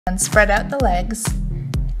and spread out the legs.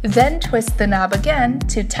 Then twist the knob again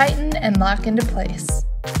to tighten and lock into place.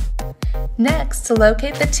 Next,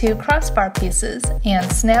 locate the two crossbar pieces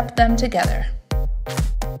and snap them together.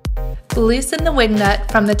 Loosen the wing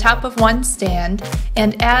nut from the top of one stand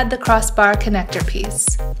and add the crossbar connector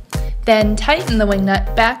piece. Then tighten the wing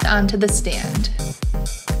nut back onto the stand.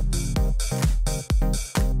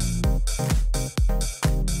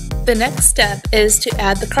 The next step is to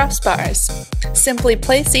add the crossbars. Simply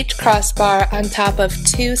place each crossbar on top of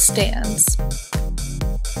two stands.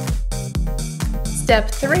 Step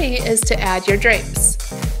 3 is to add your drapes.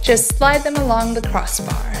 Just slide them along the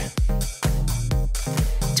crossbar.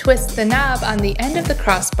 Twist the knob on the end of the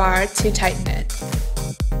crossbar to tighten it.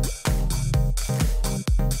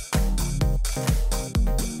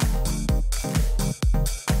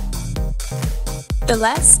 The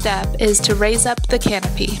last step is to raise up the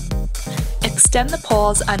canopy. Extend the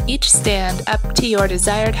poles on each stand up to your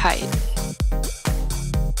desired height.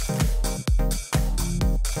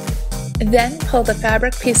 Then pull the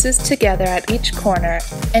fabric pieces together at each corner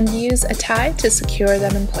and use a tie to secure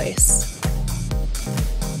them in place.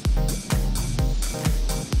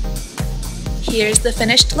 Here's the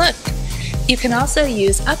finished look. You can also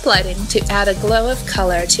use uplighting to add a glow of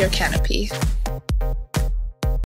color to your canopy.